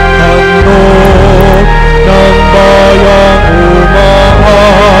 Handog ng bayang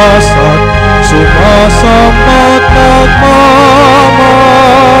umaas at sumasambat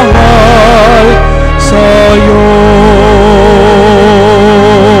nagmamahal sa'yo.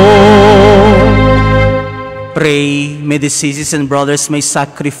 Pray, may the sisters and brothers may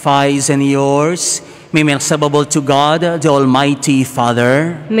sacrifice and yours may be acceptable to God, the Almighty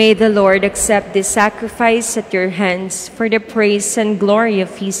Father. May the Lord accept this sacrifice at your hands for the praise and glory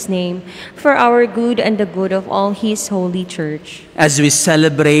of his name, for our good and the good of all his holy church. As we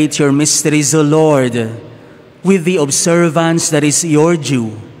celebrate your mysteries, O Lord, with the observance that is your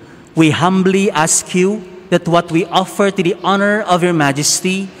due, we humbly ask you that what we offer to the honor of your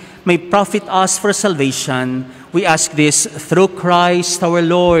majesty may profit us for salvation. We ask this through Christ our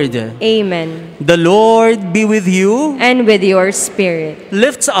Lord. Amen. The Lord be with you. And with your spirit.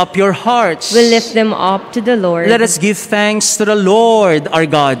 Lift up your hearts. We lift them up to the Lord. Let us give thanks to the Lord our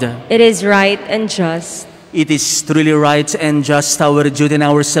God. It is right and just. It is truly right and just, our duty and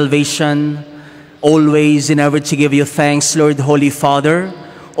our salvation, always and ever to give you thanks, Lord, Holy Father,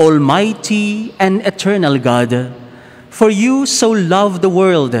 Almighty and eternal God. For you so loved the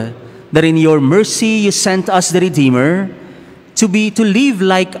world that in your mercy you sent us the Redeemer to live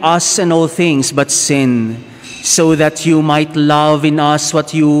like us in all things but sin, so that you might love in us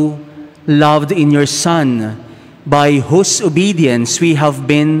what you loved in your Son, by whose obedience we have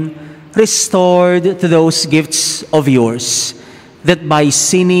been restored to those gifts of yours, that by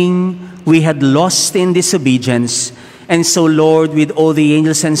sinning we had lost in disobedience. And so, Lord, with all the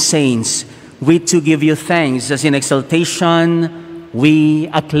angels and saints, we too give you thanks, as in exaltation we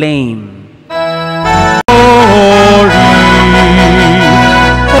acclaim. Glory,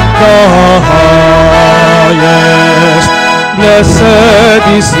 the highest, blessed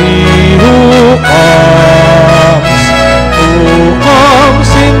is he who comes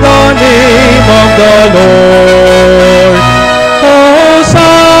in the name of the Lord.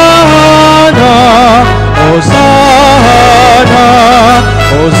 Hosanna, Hosanna,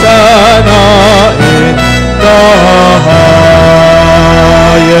 Hosanna in the highest.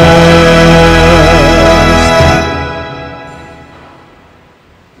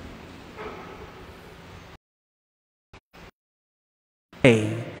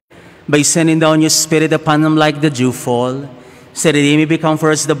 By sending down your Spirit upon them like the dewfall, so that they may become for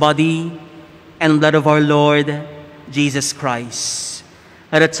us the body and blood of our Lord Jesus Christ.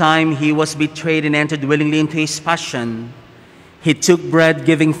 At the time he was betrayed and entered willingly into his passion, he took bread,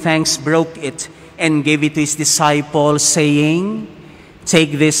 giving thanks, broke it, and gave it to his disciples, saying,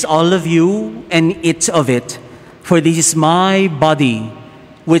 "Take this, all of you, and eat of it, for this is my body,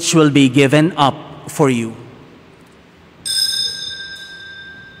 which will be given up for you."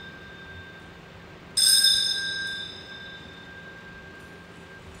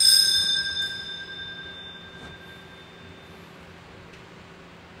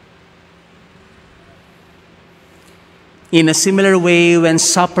 In a similar way, when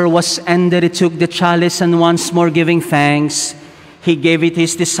supper was ended, he took the chalice, and once more giving thanks, he gave it to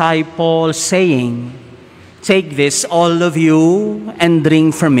his disciples, saying, "Take this, all of you, and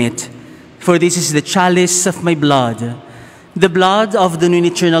drink from it, For this is the chalice of my blood, the blood of the new and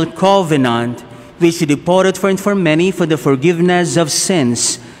eternal covenant, which you departed for and for many for the forgiveness of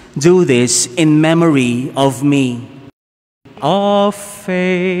sins. Do this in memory of me. Of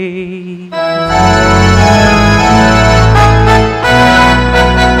faith.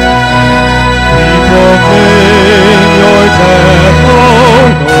 Proclaim your death, O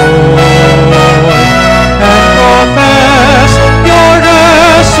Lord, and profess your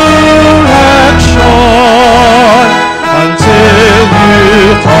resurrection until you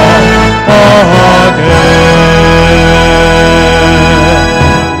come again.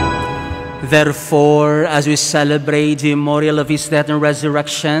 Therefore, as we celebrate the memorial of his death and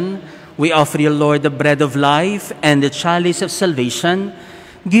resurrection, we offer you, Lord, the bread of life and the chalice of salvation,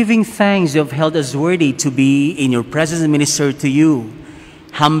 giving thanks you have held us worthy to be in your presence and minister to you.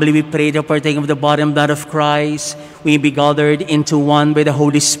 Humbly we pray that partaking of the body and blood of Christ, we be gathered into one by the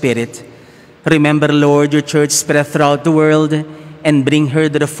Holy Spirit. Remember, Lord, your church spread throughout the world and bring her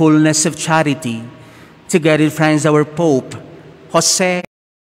to the fullness of charity. Together with Francis, our Pope, Jose,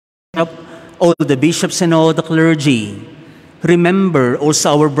 all the bishops and all the clergy. Remember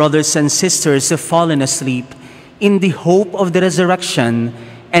also our brothers and sisters who have fallen asleep in the hope of the resurrection,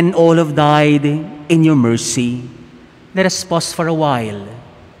 and all have died in your mercy. Let us pause for a while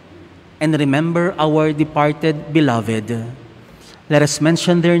and remember our departed beloved. Let us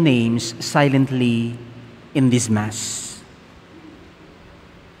mention their names silently in this Mass.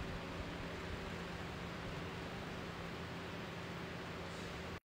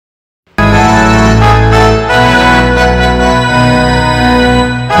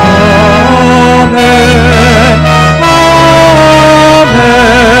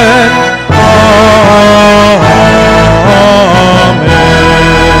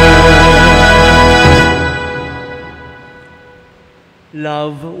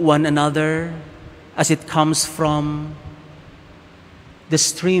 Love one another as it comes from the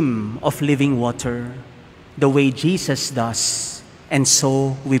stream of living water, the way Jesus does, and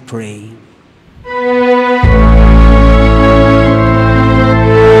so we pray.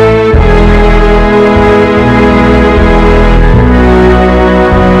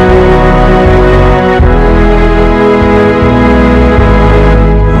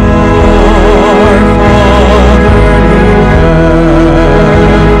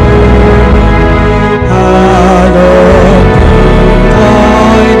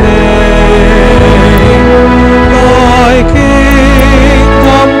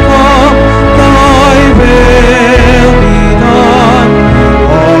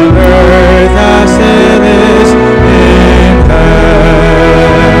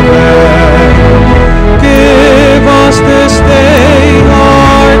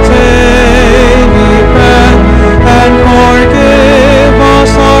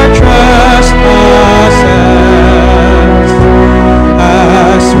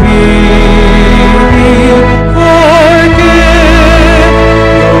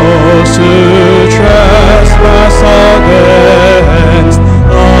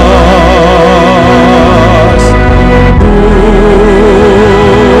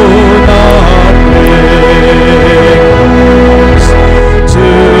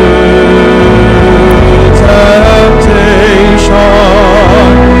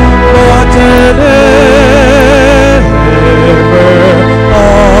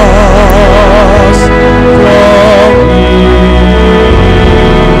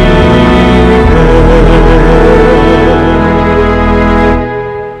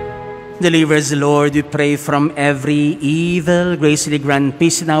 Deliver us, Lord, we pray, from every evil. Graciously grant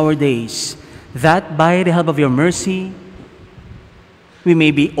peace in our days, that by the help of your mercy, we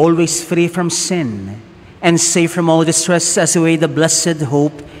may be always free from sin and safe from all distress as we await the blessed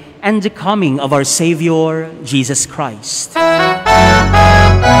hope and the coming of our Savior, Jesus Christ. For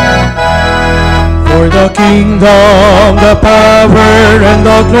the kingdom, the power, and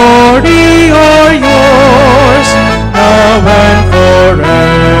the glory are yours, now and forever.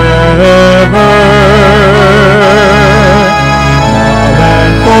 Now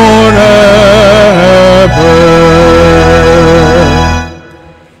and forever.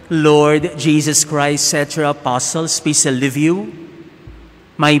 Lord Jesus Christ said to your apostles, "Peace I leave you,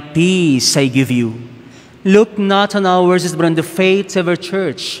 my peace I give you. Look not on ours, but on the faith of our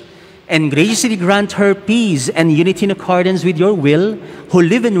church, and graciously grant her peace and unity in accordance with your will, who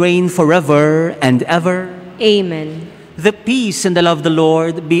live and reign forever and ever." Amen. The peace and the love of the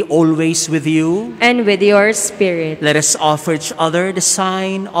Lord be always with you. And with your spirit. Let us offer each other the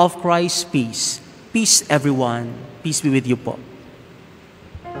sign of Christ's peace. Peace, everyone. Peace be with you po.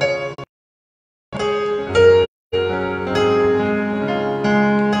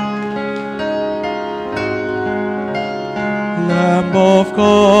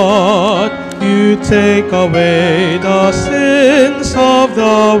 God, you take away the sins of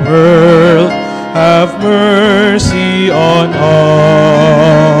the world. Have mercy on us.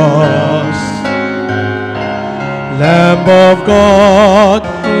 Lamb of God,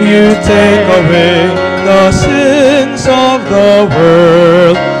 you take away the sins of the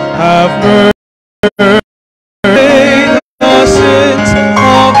world. Have mercy on the sins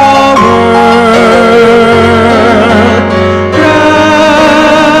of the world. Grant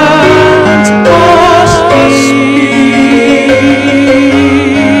us peace.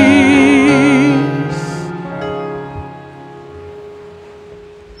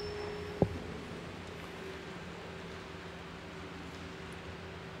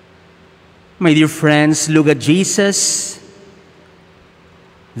 My dear friends, look at Jesus.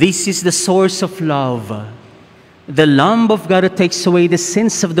 This is the source of love, the Lamb of God who takes away the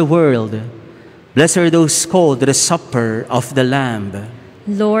sins of the world. Blessed are those called to the supper of the Lamb.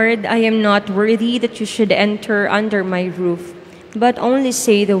 Lord, I am not worthy that you should enter under my roof, but only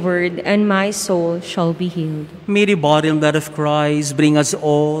say the word, and my soul shall be healed. May the body and blood of Christ bring us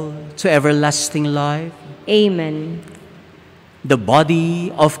all to everlasting life. Amen. The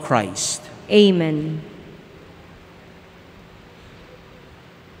body of Christ. Amen.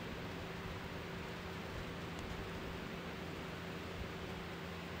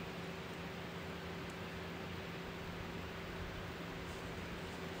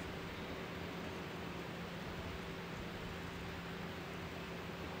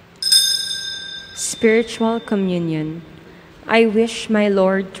 Spiritual Communion. I wish, my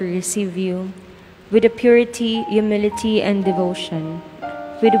Lord, to receive you with the purity, humility, and devotion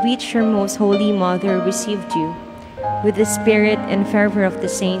with which your most holy Mother received you, with the spirit and fervor of the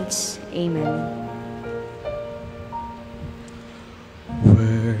saints. Amen.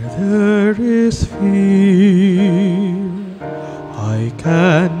 Where there is fear, I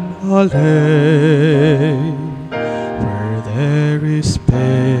can allay. Where there is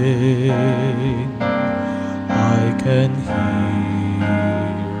pain, I can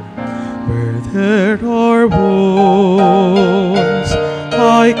heal. Where there are wounds,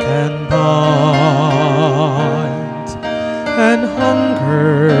 I can bind. And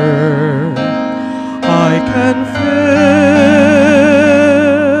hunger, I can fill.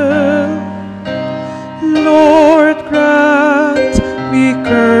 Lord, grant me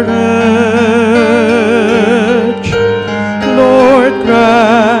courage. Lord,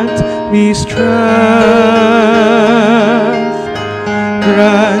 grant me strength.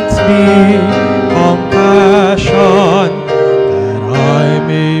 Grant me compassion, that I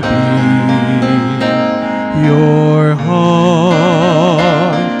may be your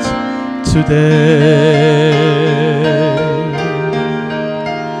heart today.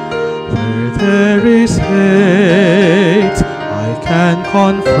 Where there is hate, I can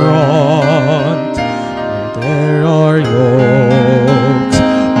confront. Where there are yokes, I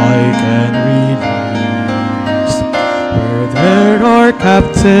can release. Where there are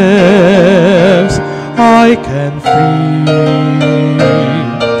captives, I can free.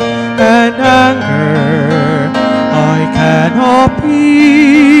 And anger, I can appease.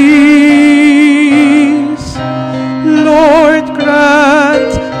 Lord,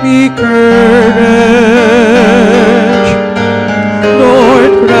 grant me courage.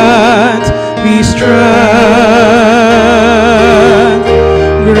 Lord, grant me strength.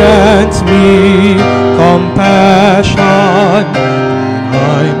 Grant me compassion, that I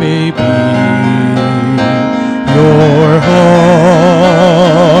may be your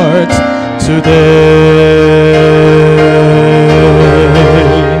heart today.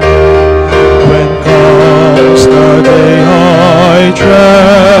 When comes the day I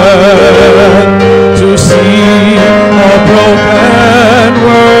dread to see a broken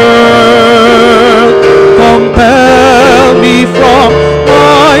world, compel me from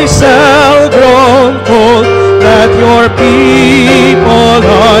my cell grown cold, that your people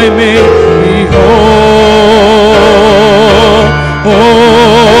I may be whole.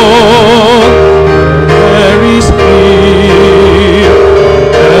 There is fear,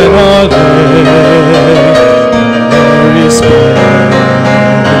 I cannot live. There is pain,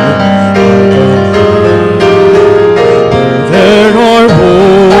 there are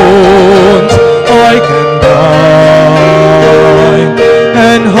wounds, I can die.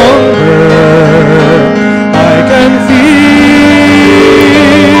 And hunger, I can feel.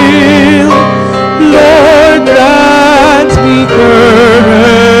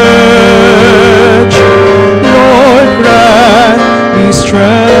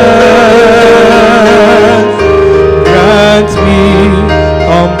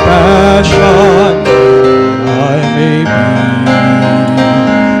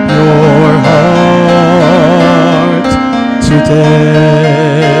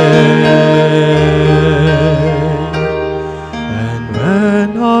 And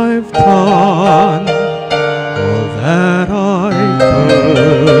when I've done all that I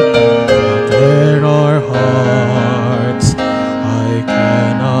could, but in our hearts I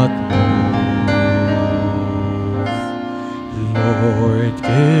cannot move. Lord,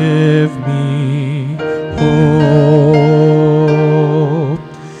 give me hope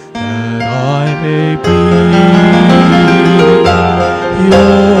that I may be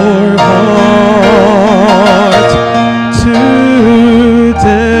your heart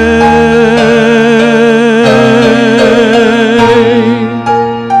today.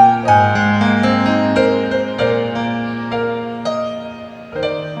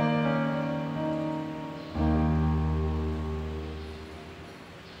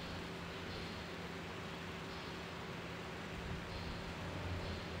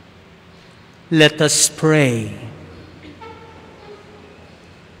 Let us pray.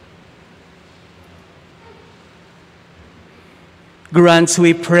 Grant,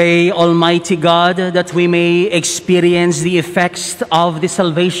 we pray, Almighty God, that we may experience the effects of the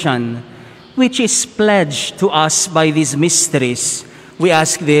salvation which is pledged to us by these mysteries. We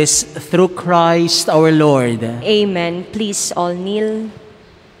ask this through Christ our Lord. Amen. Please all kneel.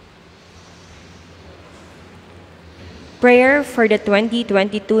 Prayer for the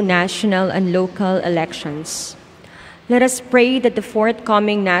 2022 national and local elections. Let us pray that the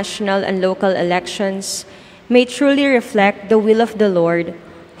forthcoming national and local elections may truly reflect the will of the Lord,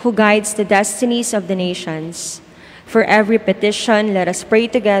 who guides the destinies of the nations. For every petition, let us pray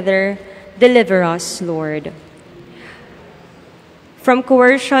together. Deliver us, Lord. From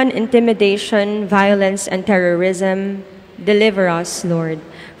coercion, intimidation, violence, and terrorism, deliver us, Lord.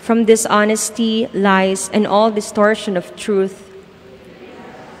 From dishonesty, lies, and all distortion of truth,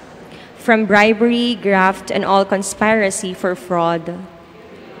 from bribery, graft, and all conspiracy for fraud,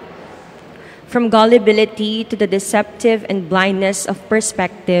 from gullibility to the deceptive and blindness of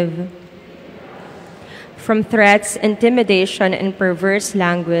perspective, from threats, intimidation, and perverse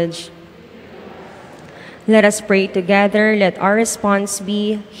language. Let us pray together. Let our response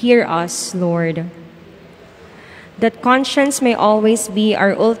be, hear us, Lord. That conscience may always be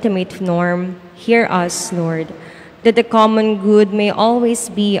our ultimate norm, hear us, Lord. That the common good may always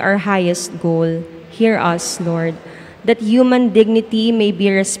be our highest goal, hear us, Lord. That human dignity may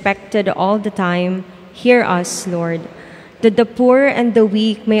be respected all the time, hear us, Lord. That the poor and the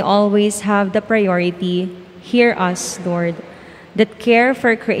weak may always have the priority, hear us, Lord. That care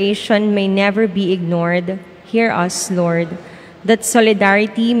for creation may never be ignored, hear us, Lord. That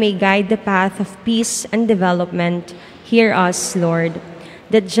solidarity may guide the path of peace and development, hear us, Lord.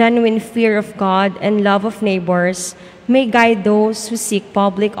 That genuine fear of God and love of neighbors may guide those who seek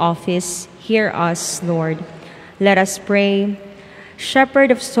public office, hear us, Lord. Let us pray.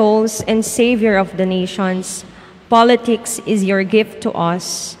 Shepherd of souls and Savior of the nations, politics is your gift to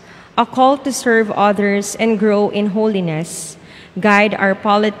us, a call to serve others and grow in holiness. Guide our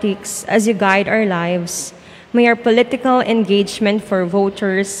politics as you guide our lives. May our political engagement for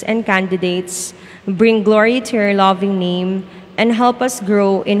voters and candidates bring glory to your loving name and help us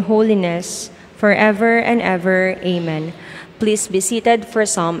grow in holiness forever and ever. Amen. Please be seated for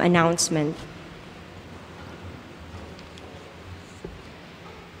some announcement.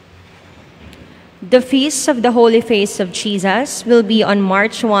 The Feast of the Holy Face of Jesus will be on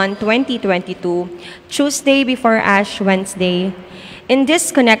March 1, 2022, Tuesday before Ash Wednesday. In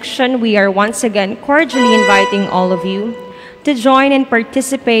this connection, we are once again cordially inviting all of you to join and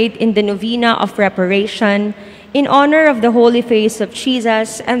participate in the Novena of Reparation in honor of the Holy Face of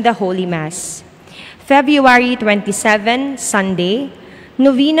Jesus and the Holy Mass. February 27, Sunday,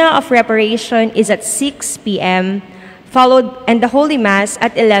 Novena of Reparation is at 6 p.m., and the Holy Mass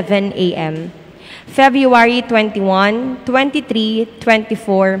at 11 a.m. February 21, 23,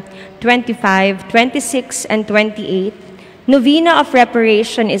 24, 25, 26, and 28, Novena of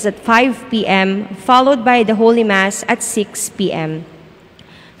Reparation is at 5 p.m., followed by the Holy Mass at 6 p.m.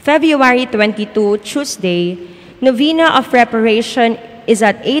 February 22, Tuesday, Novena of Reparation is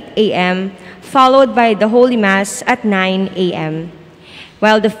at 8 a.m., followed by the Holy Mass at 9 a.m.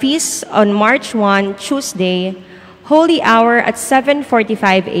 While the feast on March 1, Tuesday, Holy Hour at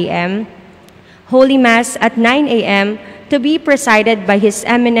 7:45 a.m., Holy Mass at 9 a.m. to be presided by His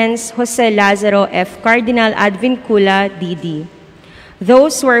Eminence Jose Lazaro F. Cardinal Advincula, D.D.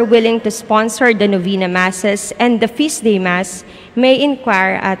 Those who are willing to sponsor the Novena Masses and the Feast Day Mass may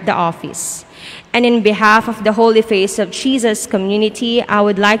inquire at the office. And in behalf of the Holy Face of Jesus community, I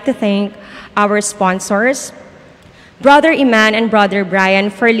would like to thank our sponsors, Brother Iman and Brother Brian,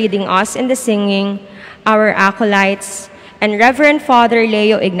 for leading us in the singing, our acolytes, and Reverend Father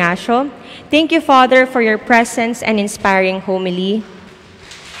Leo Ignacio. Thank you, Father, for your presence and inspiring homily.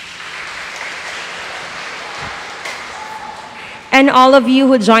 And all of you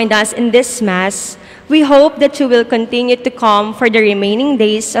who joined us in this Mass, we hope that you will continue to come for the remaining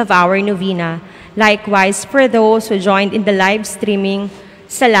days of our novena. Likewise, for those who joined in the live streaming,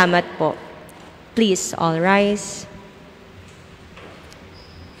 salamat po. Please all rise.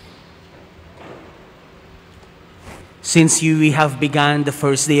 Since we have begun the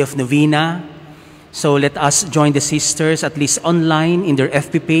first day of novena, so let us join the sisters, at least online, in their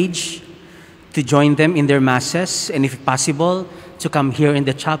FB page, to join them in their masses, and if possible, to come here in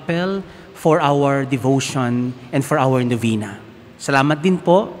the chapel for our devotion and for our novena. Salamat din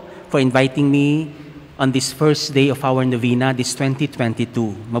po for inviting me on this first day of our novena, this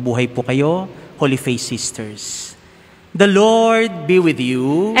 2022. Mabuhay po kayo, Holy Face Sisters. The Lord be with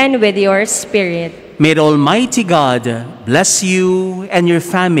you. And with your spirit. May the Almighty God bless you and your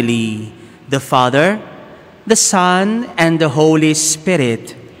family, the Father, the Son, and the Holy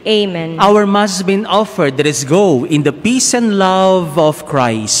Spirit. Amen. Our Mass has been offered. Let us go in the peace and love of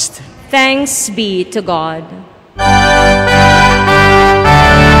Christ. Thanks be to God.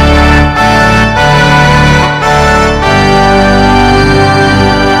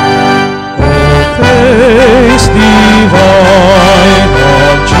 Face divine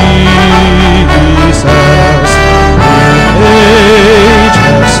of Jesus, in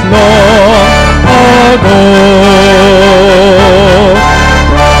ages long ago,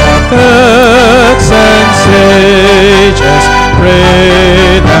 prophets and sages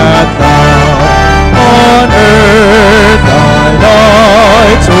prayed that thou on earth thy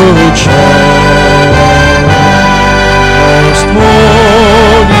light would shine. Most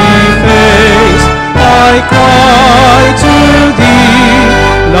holy face, I cry to thee,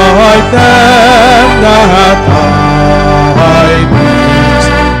 like them that thy beams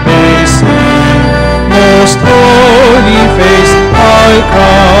may see. Most holy face, I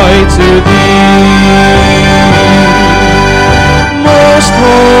cry to thee. Most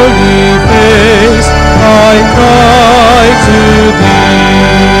holy face, I cry to thee.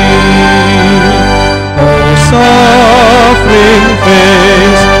 O suffering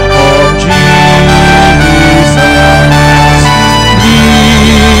face of Jesus,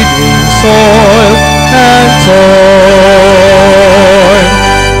 bleeding, soiled, and torn,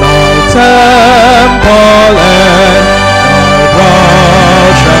 thy temple and thy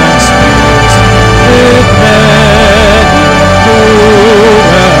brow transfixed with many cruel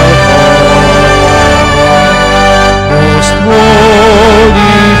thorns. Most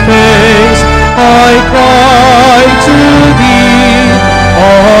holy face, I cry to thee,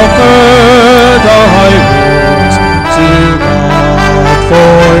 offer thy wounds to God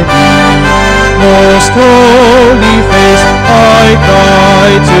for me. Most holy face, I cry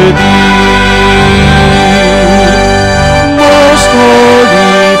to thee. Most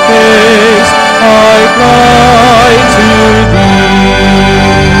holy face, I cry